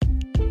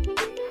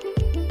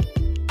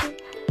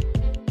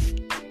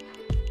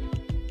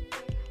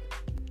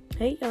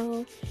Hey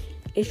y'all,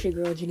 it's your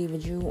girl Geneva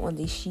Jewel on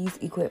the She's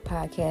Equipped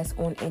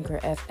podcast on Anchor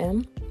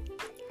FM.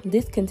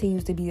 This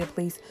continues to be a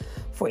place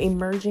for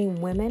emerging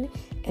women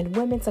and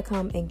women to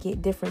come and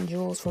get different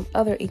jewels from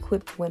other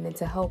equipped women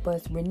to help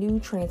us renew,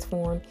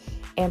 transform,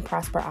 and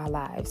prosper our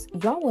lives.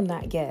 Y'all will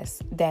not guess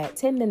that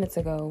 10 minutes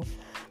ago,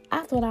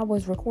 I thought I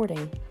was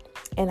recording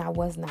and I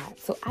was not.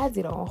 So I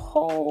did a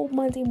whole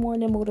Monday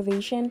morning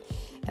motivation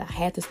and I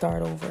had to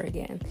start over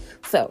again.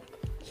 So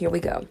here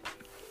we go.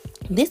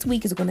 This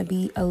week is going to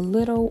be a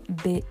little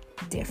bit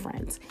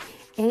different.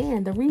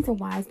 And the reason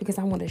why is because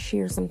I want to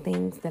share some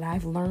things that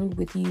I've learned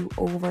with you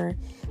over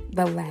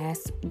the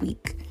last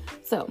week.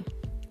 So,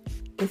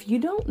 if you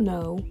don't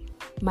know,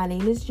 my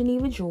name is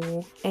Geneva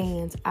Jewel,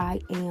 and I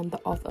am the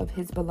author of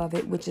His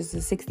Beloved, which is a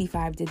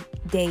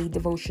 65-day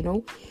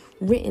devotional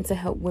written to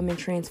help women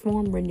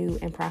transform, renew,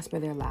 and prosper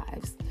their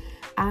lives.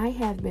 I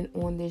have been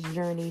on this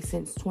journey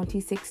since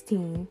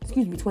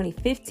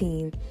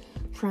 2015,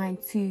 trying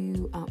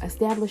to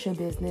establish a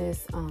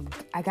business.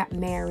 I got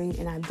married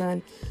and I've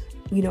done,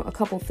 a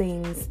couple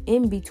things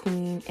in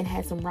between and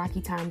had some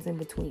rocky times in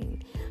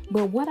between.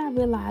 But what I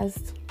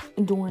realized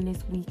during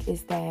this week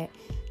is that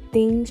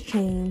things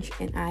change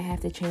and I have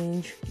to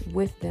change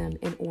with them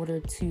in order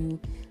to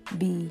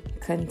be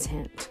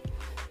content.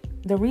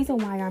 The reason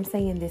why I'm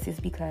saying this is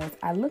because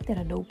I looked at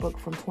a notebook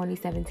from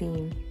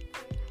 2017.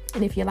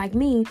 And if you're like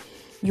me,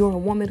 you're a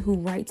woman who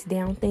writes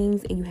down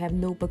things and you have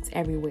notebooks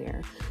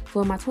everywhere.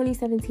 So in my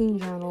 2017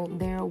 journal,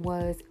 there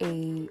was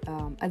a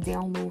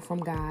download from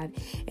God,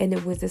 and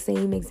it was the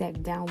same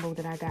exact download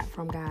that I got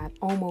from God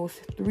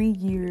almost 3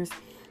 years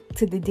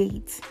to the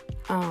date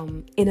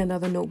in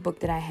another notebook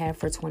that I have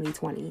for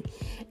 2020.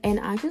 And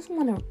I just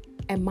want to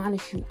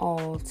admonish you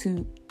all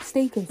to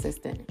stay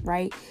consistent,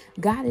 right?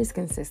 God is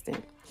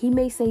consistent. He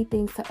may say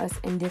things to us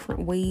in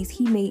different ways.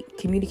 He may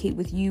communicate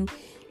with you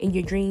in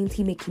your dreams.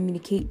 He may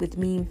communicate with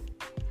me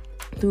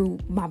through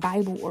my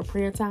Bible or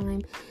prayer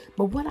time.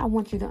 But what I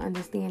want you to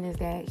understand is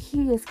that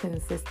He is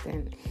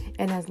consistent.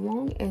 And as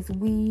long as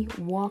we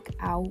walk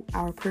out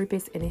our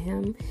purpose in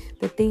Him,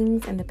 the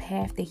things and the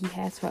path that He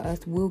has for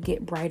us will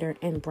get brighter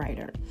and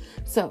brighter.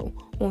 So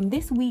on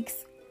this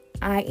week's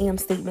I Am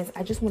statements,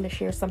 I just want to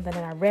share something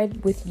that I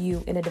read with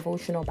you in a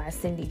devotional by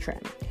Cindy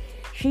Trim.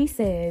 She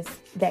says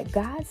that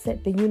God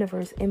set the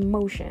universe in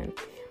motion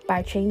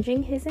by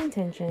changing His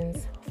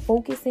intentions,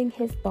 focusing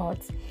His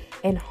thoughts,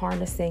 and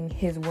harnessing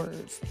His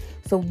words.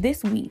 So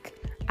this week,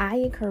 I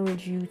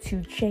encourage you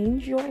to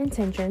change your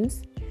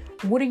intentions.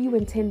 What are you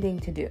intending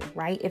to do,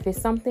 right? If it's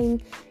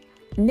something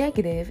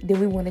negative, then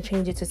we want to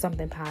change it to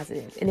something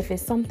positive. And if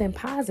it's something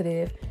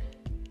positive,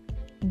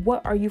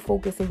 what are you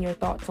focusing your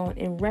thoughts on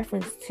in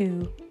reference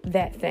to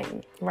that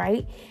thing,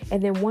 right?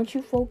 And then once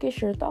you focus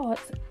your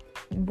thoughts,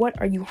 what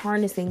are you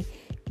harnessing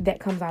that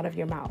comes out of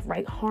your mouth,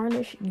 right?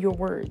 Harness your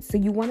words. So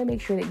you want to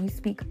make sure that you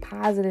speak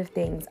positive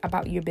things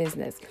about your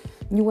business.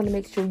 You want to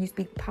make sure you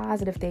speak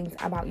positive things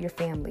about your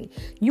family.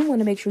 You want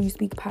to make sure you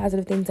speak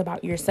positive things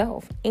about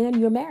yourself and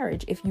your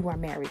marriage if you are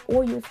married,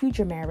 or your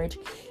future marriage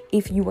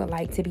if you would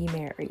like to be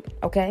married,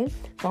 okay?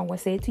 So I'm going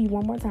to say it to you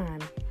one more time.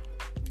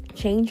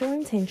 Change your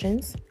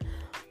intentions,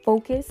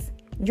 focus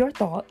your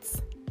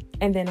thoughts,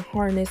 and then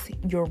harness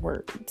your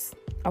words.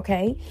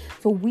 Okay,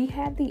 so we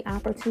have the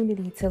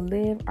opportunity to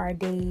live our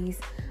days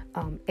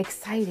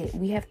excited.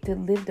 We have to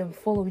live them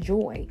full of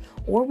joy,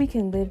 or we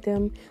can live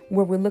them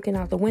where we're looking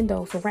out the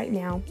window. So right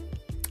now,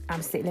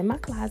 I'm sitting in my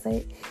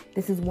closet.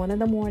 This is one of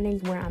the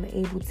mornings where I'm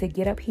able to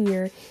get up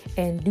here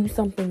and do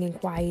something in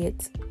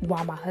quiet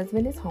while my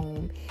husband is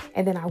home.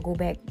 And then I'll go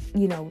back,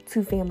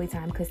 to family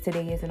time because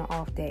today is an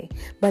off day.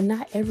 But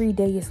not every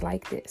day is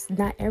like this.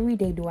 Not every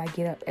day do I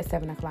get up at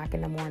 7 o'clock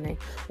in the morning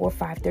or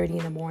 5:30 in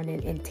the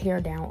morning and tear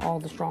down all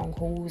the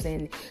strongholds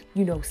and,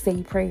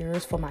 say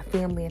prayers for my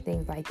family and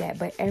things like that.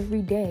 But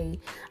every day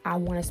I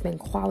want to spend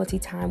quality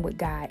time with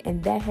God.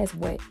 And that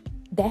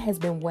has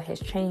been what has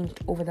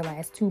changed over the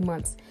last 2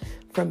 months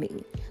for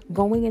me.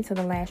 Going into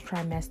the last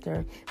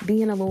trimester,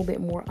 being a little bit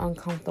more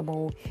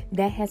uncomfortable,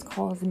 that has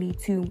caused me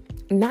to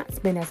not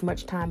spend as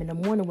much time in the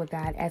morning with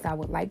God as I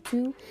would like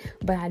to,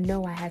 but I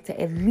know I had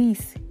to at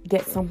least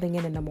get something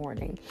in the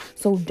morning.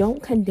 So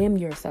don't condemn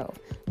yourself.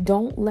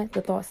 Don't let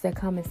the thoughts that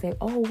come and say,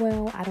 oh,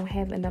 well, I don't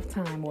have enough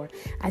time, or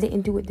I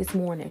didn't do it this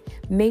morning.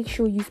 Make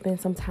sure you spend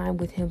some time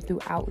with Him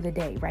throughout the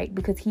day, right?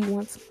 Because He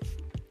wants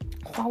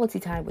quality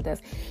time with us.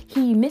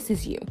 He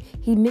misses you.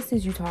 He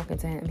misses you talking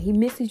to Him. He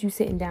misses you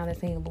sitting down and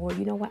saying, Lord,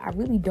 you know what? I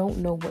really don't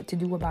know what to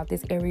do about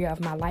this area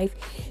of my life.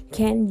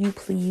 Can you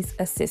please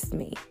assist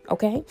me?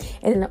 Okay.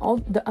 And then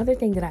the other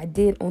thing that I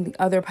did on the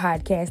other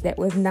podcast that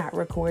was not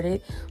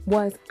recorded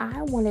was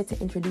I wanted to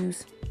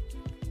introduce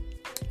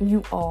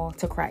you all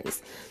to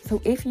Christ.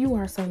 So if you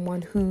are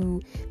someone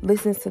who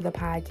listens to the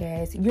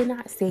podcast, you're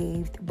not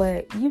saved,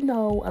 but you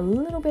know a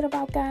little bit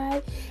about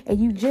God, and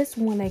you just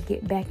want to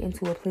get back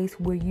into a place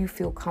where you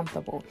feel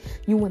comfortable.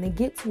 You want to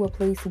get to a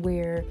place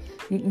where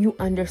you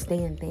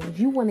understand things.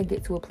 You want to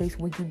get to a place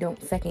where you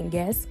don't second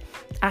guess.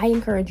 I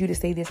encourage you to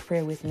say this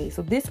prayer with me.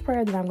 So this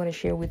prayer that I'm going to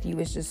share with you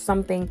is just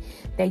something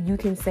that you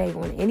can say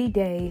on any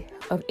day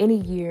of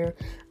any year,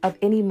 of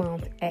any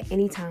month, at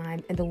any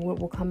time, and the Lord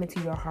will come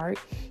into your heart.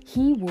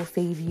 He will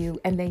save you,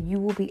 and then you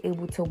will be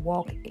able to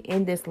walk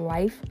in this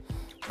life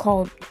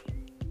called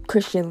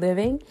Christian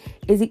living.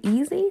 Is it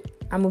easy?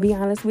 I'm gonna be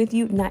honest with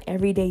you, not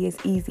every day is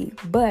easy,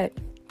 but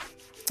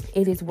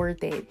it is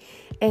worth it.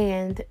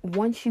 And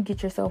once you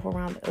get yourself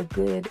around a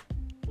good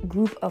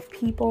group of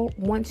people,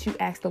 once you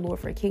ask the Lord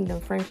for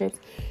kingdom friendships,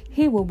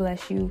 He will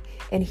bless you,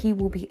 and He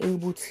will be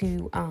able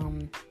to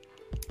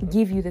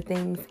give you the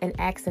things and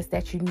access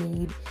that you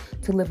need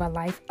to live a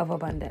life of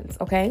abundance.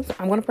 Okay, so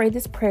I'm going to pray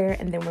this prayer,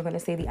 and then we're going to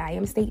say the I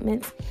am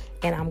statements,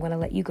 and I'm going to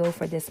let you go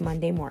for this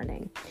Monday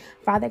morning.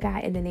 Father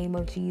God, in the name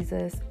of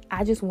Jesus,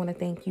 I just want to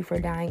thank you for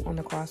dying on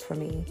the cross for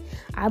me.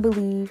 I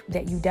believe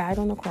that you died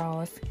on the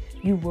cross,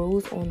 you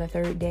rose on the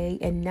third day,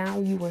 and now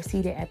you are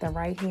seated at the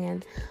right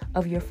hand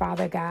of your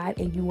Father God,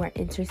 and you are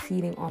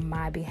interceding on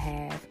my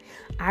behalf.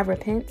 I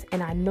repent,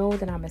 and I know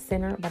that I'm a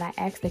sinner, but I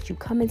ask that you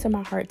come into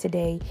my heart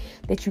today,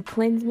 that you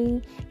cleanse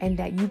me, and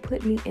that you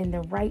put me in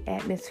the right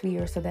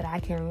atmosphere so that I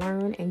can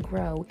learn and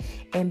grow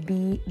and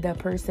be the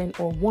person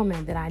or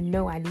woman that I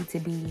know I need to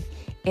be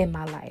in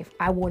my life.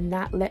 I will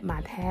not let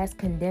my past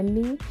condemn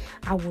me.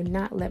 I will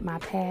not let my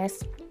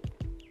past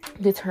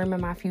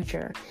determine my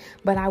future,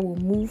 but I will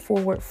move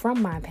forward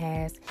from my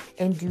past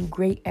and do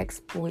great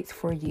exploits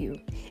for you.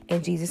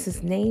 In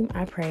Jesus' name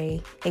I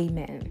pray,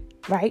 amen.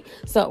 Right?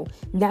 So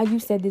now you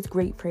said this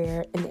great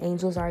prayer, and the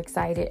angels are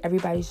excited.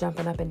 Everybody's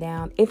jumping up and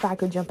down. If I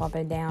could jump up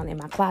and down in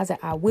my closet,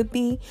 I would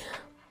be.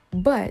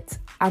 But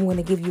I'm going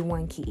to give you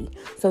one key.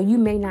 So you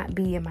may not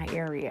be in my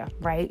area,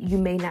 right? You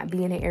may not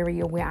be in an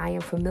area where I am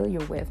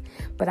familiar with,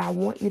 but I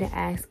want you to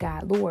ask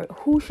God, Lord,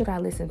 who should I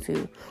listen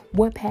to?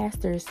 What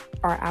pastors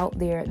are out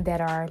there that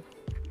are,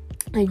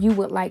 and you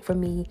would like for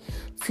me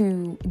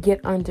to get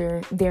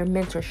under their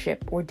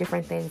mentorship or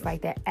different things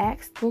like that?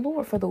 Ask the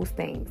Lord for those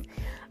things.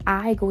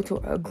 I go to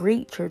a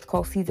great church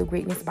called Seeds of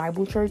Greatness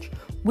Bible Church,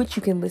 which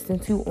you can listen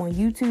to on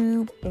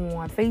YouTube,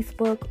 on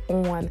Facebook,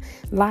 on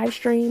live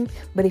stream.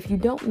 But if you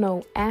don't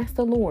know, ask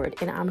the Lord,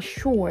 and I'm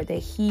sure that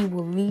He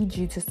will lead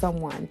you to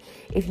someone.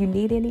 If you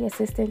need any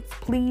assistance,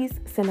 please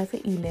send us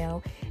an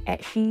email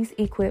at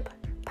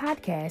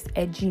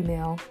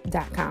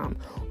she'sequippedpodcast@gmail.com,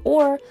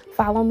 or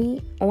follow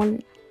me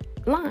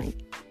online,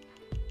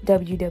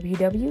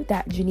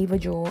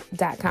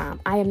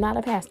 www.genevajewel.com. I am not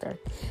a pastor,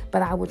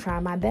 but I will try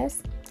my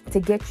best to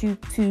get you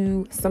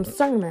to some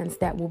sermons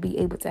that will be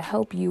able to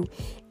help you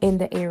in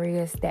the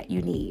areas that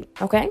you need.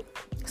 Okay?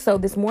 So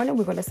this morning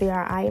we're going to say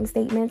our I am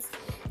statements,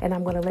 and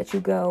I'm going to let you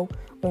go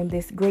on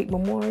this great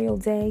Memorial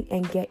Day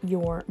and get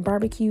your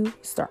barbecue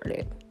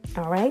started.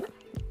 All right?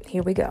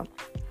 Here we go.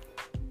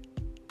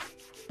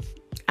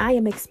 I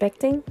am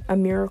expecting a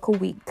miracle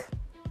week.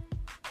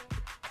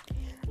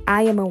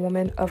 I am a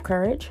woman of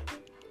courage.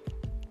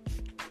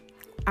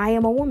 I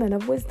am a woman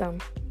of wisdom.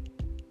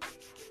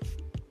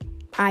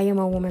 I am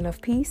a woman of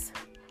peace.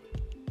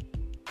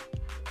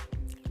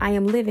 I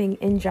am living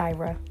in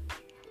Jireh.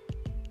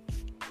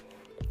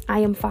 I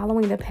am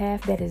following the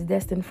path that is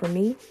destined for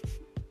me.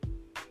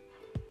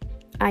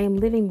 I am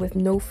living with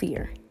no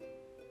fear.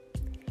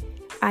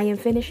 I am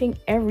finishing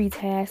every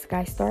task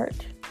I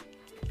start.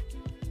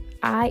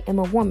 I am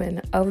a woman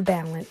of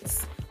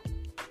balance.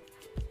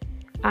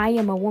 I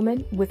am a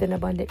woman with an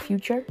abundant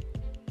future.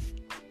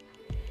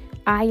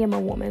 I am a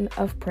woman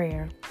of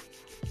prayer.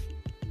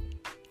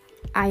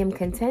 I am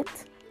content.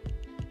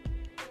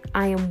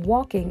 I am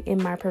walking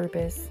in my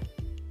purpose.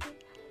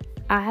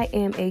 I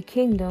am a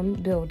kingdom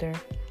builder.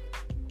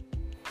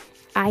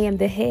 I am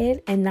the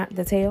head and not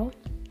the tail.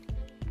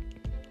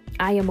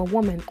 I am a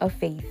woman of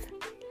faith.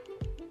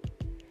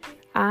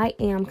 I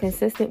am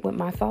consistent with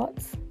my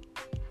thoughts.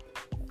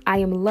 I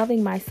am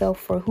loving myself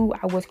for who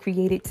I was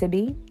created to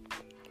be.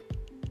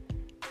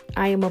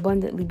 I am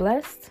abundantly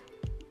blessed.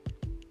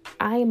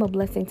 I am a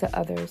blessing to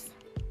others.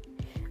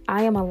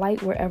 I am a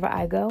light wherever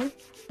I go.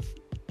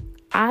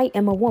 I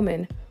am a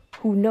woman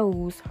who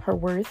knows her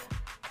worth.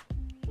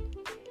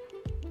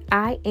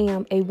 I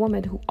am a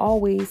woman who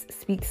always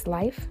speaks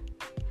life.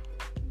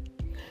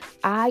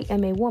 I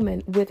am a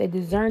woman with a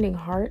discerning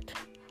heart.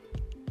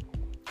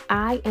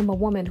 I am a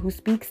woman who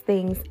speaks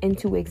things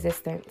into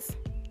existence.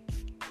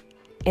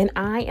 And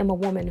I am a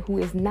woman who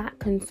is not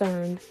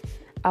concerned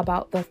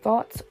about the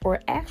thoughts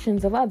or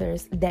actions of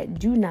others that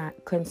do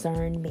not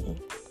concern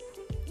me.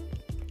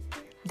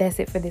 That's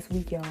it for this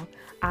week, y'all.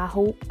 I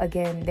hope,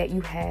 again, that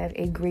you have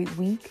a great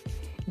week,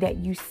 that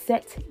you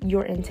set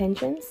your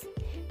intentions,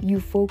 you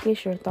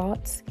focus your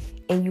thoughts,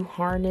 and you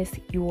harness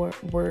your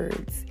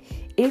words.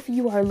 If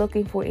you are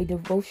looking for a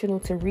devotional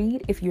to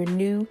read, if you're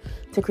new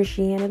to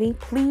Christianity,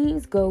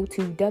 please go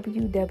to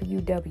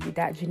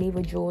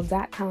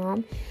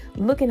www.genevajewel.com,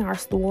 look in our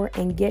store,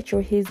 and get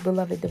your His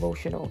Beloved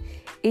devotional.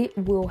 It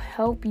will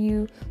help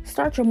you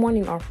start your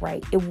morning off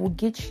right. It will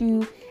get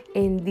you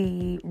in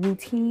the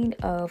routine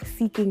of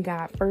seeking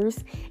God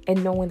first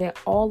and knowing that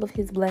all of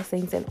His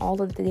blessings and all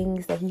of the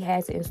things that He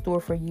has in store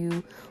for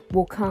you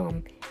will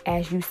come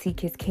as you seek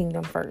His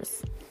kingdom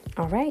first.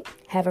 All right.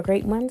 Have a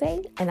great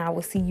Monday, and I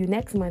will see you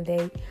next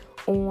Monday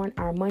on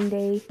our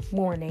Monday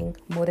morning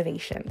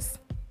motivations.